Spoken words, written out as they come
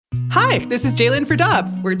Hi, this is Jalen for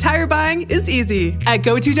Dobbs, where tire buying is easy. At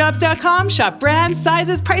GoToDobbs.com, shop brands,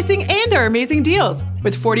 sizes, pricing, and our amazing deals.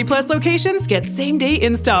 With 40-plus locations, get same-day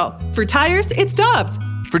install. For tires, it's Dobbs.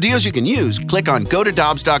 For deals you can use, click on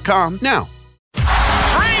GoToDobbs.com now. Bring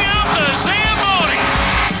out the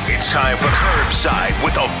Zamboni! It's time for Curbside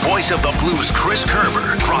with the voice of the Blues, Chris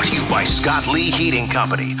Kerber. Brought to you by Scott Lee Heating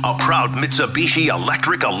Company, a proud Mitsubishi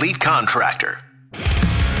Electric Elite contractor.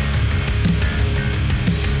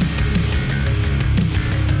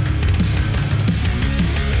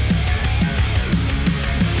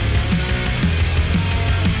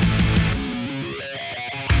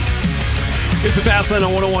 It's a Fast Line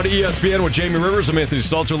on 101 ESPN with Jamie Rivers. I'm Anthony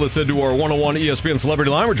Stelzer. Let's head to our 101 ESPN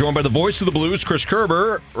Celebrity Line. We're joined by the voice of the Blues, Chris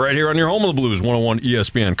Kerber, right here on your home of the Blues, 101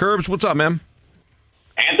 ESPN. Curbs, what's up, man?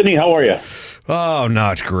 Anthony, how are you? Oh,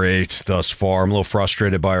 not great thus far. I'm a little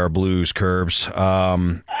frustrated by our Blues, Curbs.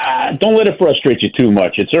 Don't let it frustrate you too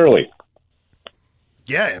much. It's early.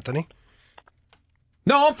 Yeah, Anthony.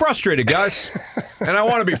 No, I'm frustrated, guys. And I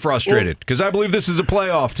want to be frustrated because I believe this is a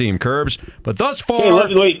playoff team, Curbs. But thus far,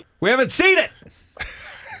 we haven't seen it.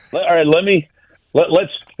 All right,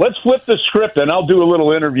 let's flip the script and I'll do a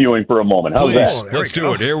little interviewing for a moment. How's Please, that? let's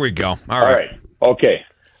do it. Here we go. All right. Okay.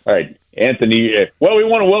 All right, Anthony. Well, we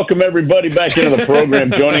want to welcome everybody back into the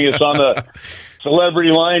program. Joining us on the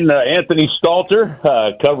Celebrity Line, Anthony Stalter,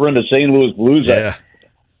 covering the St. Louis Blues. Yeah.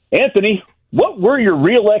 Anthony, what were your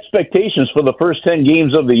real expectations for the first 10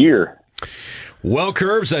 games of the year? Well,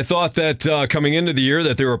 Curbs, I thought that coming into the year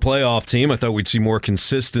that they were a playoff team. I thought we'd see more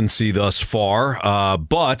consistency thus far.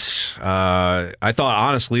 But I thought,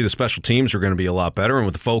 honestly, the special teams were going to be a lot better. And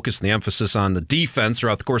with the focus and the emphasis on the defense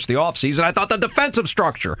throughout the course of the offseason, I thought the defensive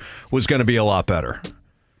structure was going to be a lot better.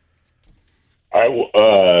 All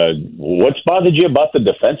right, what's bothered you about the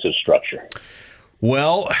defensive structure?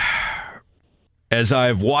 Well, as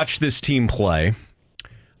I've watched this team play,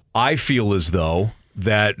 I feel as though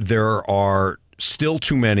that there are still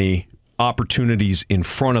too many opportunities in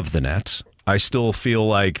front of the net. I still feel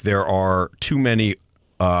like there are too many,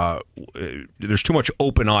 there's too much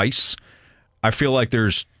open ice. I feel like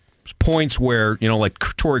there's points where, like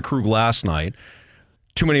Torrey Krug last night,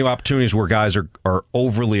 too many opportunities where guys are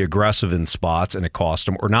overly aggressive in spots and it cost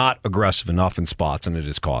them, or not aggressive enough in spots and it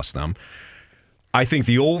has cost them. I think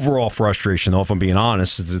the overall frustration, though, if I'm being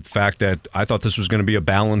honest, is the fact that I thought this was going to be a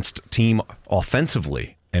balanced team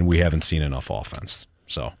offensively, and we haven't seen enough offense.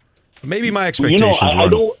 So maybe my expectations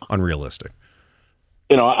were unrealistic.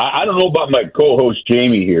 I don't know about my co-host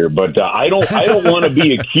Jamie here, but I don't want to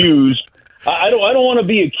be accused. I don't want to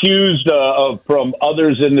be accused from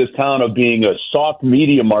others in this town of being a soft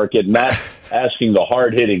media market, not asking the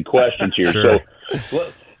hard-hitting questions here. Sure.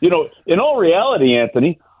 So, in all reality,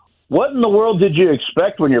 Anthony, what in the world did you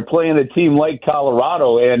expect when you're playing a team like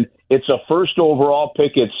Colorado and it's a first overall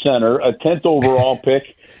pick at center, a 10th overall pick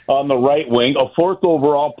on the right wing, a 4th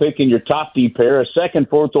overall pick in your top D pair, a second,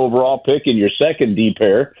 4th overall pick in your second D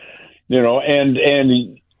pair, and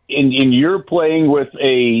you're playing with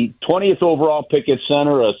a 20th overall pick at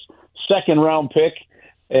center, a second round pick,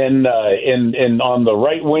 and on the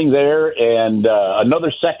right wing there, and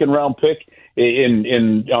another second round pick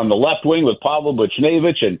in on the left wing with Pavel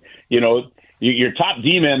Buchnevich, and your top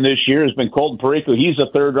D-man this year has been Colton Parayko. He's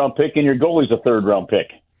a third-round pick, and your goalie's a third-round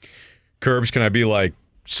pick. Curbs, can I be like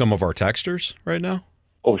some of our texters right now?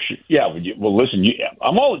 Oh, yeah. Well, listen, you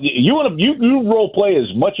role play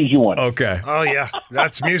as much as you want. Okay. Oh, yeah.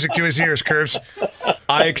 That's music to his ears, Curbs.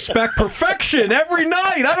 I expect perfection every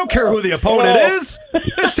night. I don't care who the opponent is.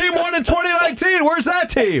 This team won in 2019. Where's that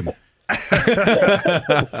team?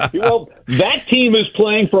 Well, that team is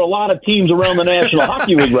playing for a lot of teams around the National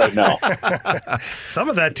Hockey League right now. Some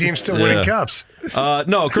of that team's still winning cups.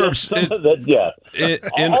 No, Curbs.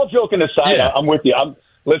 All joking aside, yeah. I'm with you.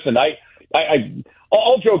 Listen,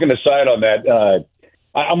 all joking aside on that,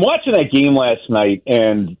 I'm watching that game last night,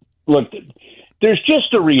 and look, there's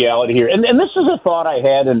just a reality here, and this is a thought I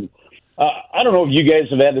had, and I don't know if you guys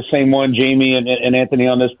have had the same one, Jamie and Anthony,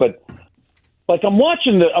 on this, but. Like I'm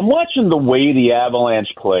watching the way the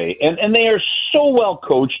Avalanche play, and they are so well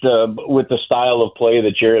coached with the style of play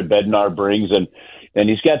that Jared Bednar brings, and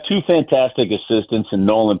he's got two fantastic assistants in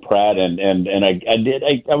Nolan Pratt, and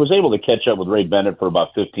I was able to catch up with Ray Bennett for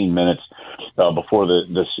about 15 minutes before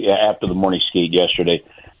after the morning skate yesterday.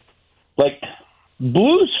 Like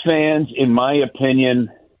Blues fans, in my opinion,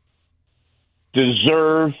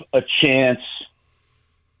 deserve a chance.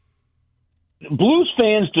 Blues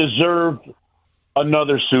fans deserve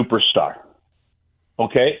another superstar,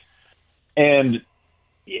 okay? And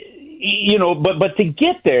but to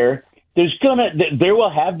get there, there will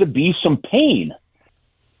have to be some pain.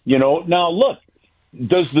 Now look,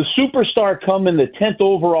 does the superstar come in the 10th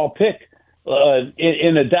overall pick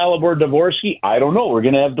in a Dalibor Dvorsky? I don't know. We're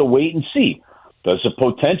going to have to wait and see. Does it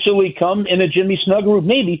potentially come in a Jimmy Snuggerud?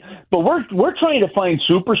 Maybe. But we're trying to find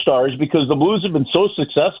superstars because the Blues have been so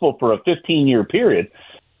successful for a 15-year period.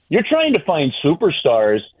 You're trying to find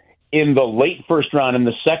superstars in the late first round, in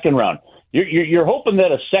the second round. You're hoping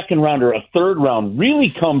that a second round or a third round really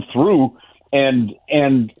come through and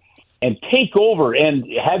take over. And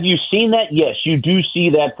have you seen that? Yes, you do see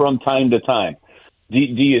that from time to time. Do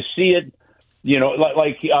you see it?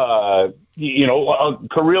 Kirill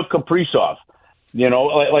Kaprizov.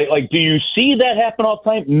 Do you see that happen all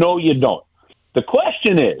the time? No, you don't. The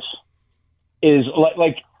question is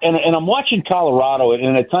and I'm watching Colorado,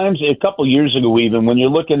 and at times, a couple years ago even, when you're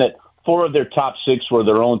looking at 4 of their top 6 were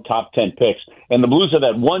their own top 10 picks, and the Blues have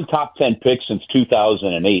had 1 top 10 pick since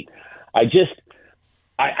 2008. I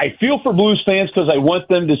feel for Blues fans because I want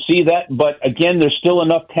them to see that, but again, there's still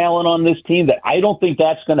enough talent on this team that I don't think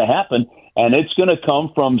that's going to happen, and it's going to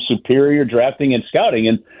come from superior drafting and scouting.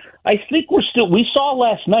 And I think we saw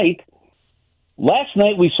last night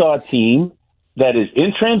we saw a team that is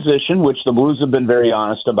in transition, which the Blues have been very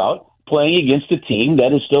honest about, playing against a team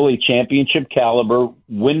that is still a championship caliber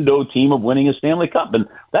window team of winning a Stanley Cup. And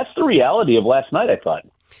that's the reality of last night, I thought.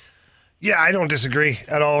 Yeah, I don't disagree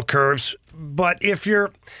at all, Curbs. But if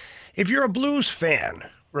you're a Blues fan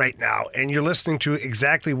right now and you're listening to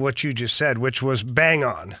exactly what you just said, which was bang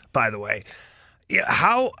on, by the way,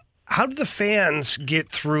 how do the fans get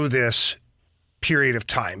through this period of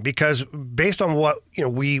time? Because based on what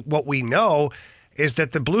we know is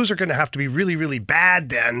that the Blues are going to have to be really, really bad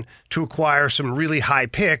then to acquire some really high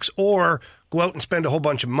picks, or go out and spend a whole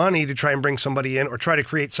bunch of money to try and bring somebody in, or try to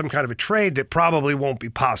create some kind of a trade that probably won't be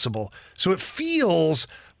possible. So it feels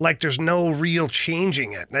like there's no real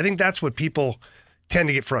changing it. And I think that's what people tend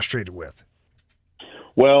to get frustrated with.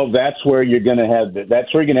 Well, that's where you're going to have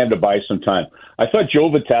to buy some time. I thought Joe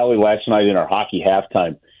Vitale last night in our hockey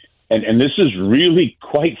halftime, and this is really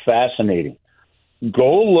quite fascinating.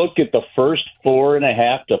 Go look at the first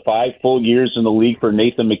 4.5 to 5 full years in the league for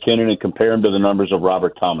Nathan MacKinnon and compare him to the numbers of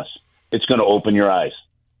Robert Thomas. It's going to open your eyes.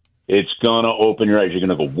 It's going to open your eyes. You're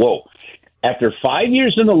going to go, whoa. After 5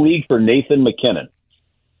 years in the league for Nathan MacKinnon,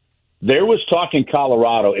 there was talk in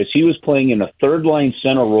Colorado as he was playing in a third-line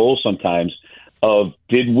center role sometimes of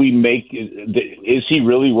is he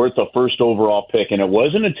really worth a first overall pick? And it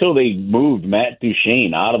wasn't until they moved Matt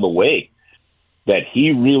Duchene out of the way that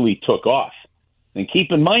he really took off. And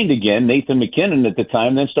keep in mind, again, Nathan MacKinnon at the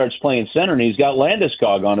time then starts playing center, and he's got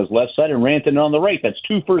Landeskog on his left side and Rantanen on the right. That's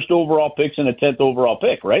 2 first overall picks and a 10th overall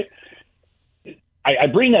pick, right? I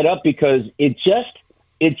bring that up because it just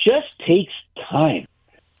takes time.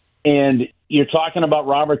 And you're talking about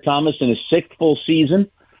Robert Thomas in his 6th full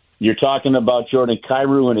season. You're talking about Jordan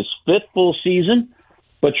Kyrou in his 5th full season.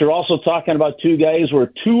 But you're also talking about 2 guys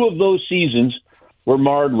where 2 of those seasons were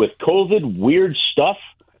marred with COVID, weird stuff.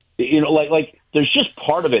 There's just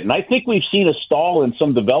part of it. And I think we've seen a stall in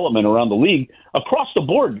some development around the league across the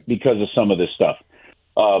board because of some of this stuff.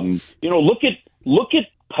 Look at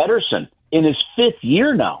Pettersson in his 5th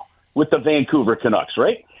year now with the Vancouver Canucks,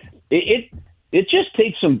 right? It just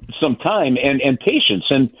takes some time and patience.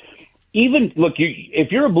 And even, look,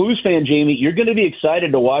 if you're a Blues fan, Jamie, you're going to be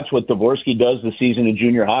excited to watch what Dvorsky does this season in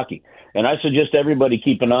junior hockey. And I suggest everybody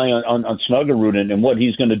keep an eye on Snuggerud and what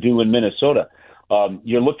he's going to do in Minnesota.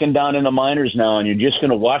 You're looking down in the minors now, and you're just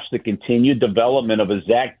going to watch the continued development of a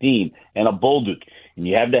Zach Dean and a Bolduc. And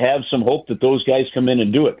you have to have some hope that those guys come in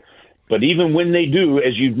and do it. But even when they do,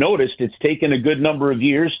 as you've noticed, it's taken a good number of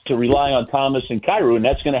years to rely on Thomas and Kyrou, and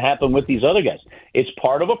that's going to happen with these other guys. It's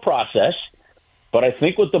part of a process, but I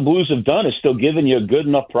think what the Blues have done is still given you a good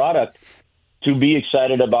enough product to be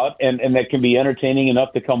excited about and that can be entertaining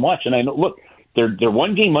enough to come watch. And I know, look, they're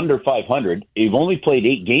 1 game under 500. They've only played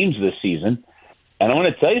 8 games this season. And I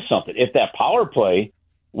want to tell you something. If that power play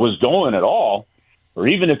was going at all, or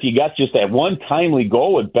even if you got just that one timely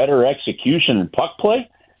goal with better execution and puck play,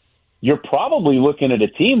 you're probably looking at a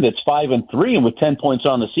team that's 5-3 and with 10 points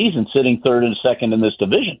on the season, sitting 3rd and 2nd in this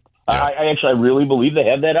division. Yeah. I really believe they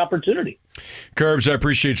have that opportunity. Curbs, I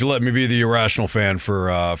appreciate you letting me be the irrational fan for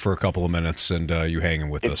a couple of minutes and you hanging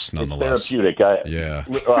with us nonetheless. It's therapeutic.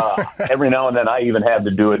 Every now and then I even have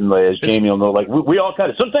to do it, and as Jamie will know, we all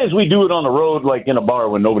kind of, sometimes we do it on the road, like in a bar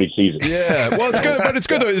when nobody sees it. Yeah, well, it's good, but it's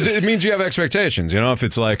good though. It means you have expectations. If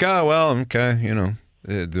it's like, the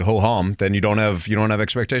whole hum, then you don't have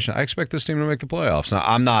expectation. I expect this team to make the playoffs. Now,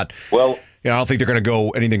 I'm not. Well, I don't think they're going to go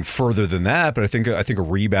anything further than that, but I think a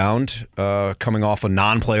rebound coming off a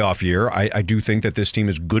non-playoff year. I do think that this team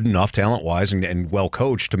is good enough talent-wise and well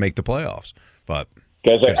coached to make the playoffs. But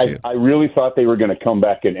guys, I really thought they were going to come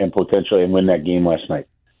back and potentially win that game last night.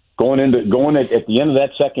 Going at the end of that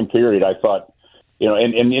second period, I thought,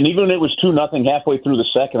 and even when it was 2-0 halfway through the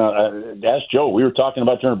second, I asked Joe. We were talking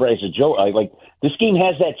about during break. I said, Joe, this game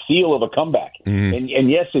has that feel of a comeback, and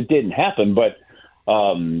yes, it didn't happen, but.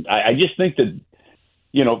 I just think that,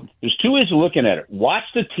 there's two ways of looking at it. Watch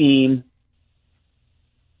the team,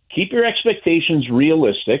 keep your expectations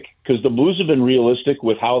realistic, because the Blues have been realistic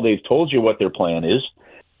with how they've told you what their plan is,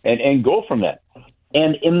 and go from that.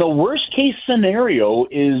 And in the worst case scenario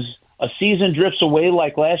is a season drifts away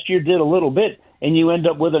like last year did a little bit, and you end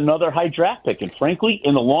up with another high draft pick. And frankly,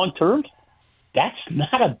 in the long term, that's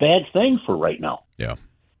not a bad thing for right now. Yeah.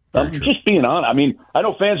 I'm just being honest. I mean, I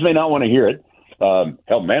know fans may not want to hear it.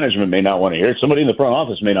 Hell, management may not want to hear it. Somebody in the front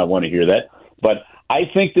office may not want to hear that. But I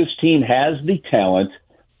think this team has the talent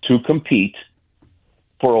to compete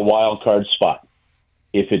for a wild card spot.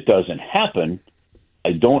 If it doesn't happen,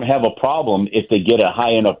 I don't have a problem if they get a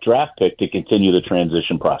high enough draft pick to continue the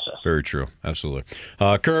transition process. Very true. Absolutely.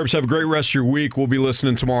 Kerbs, have a great rest of your week. We'll be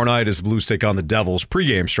listening tomorrow night as the Blues take on the Devils.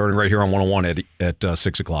 Pregame starting right here on 101 at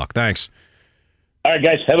 6 o'clock. Thanks. All right,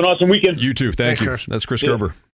 guys. Have an awesome weekend. You too. Thanks, you. Chris. That's Chris Kerber.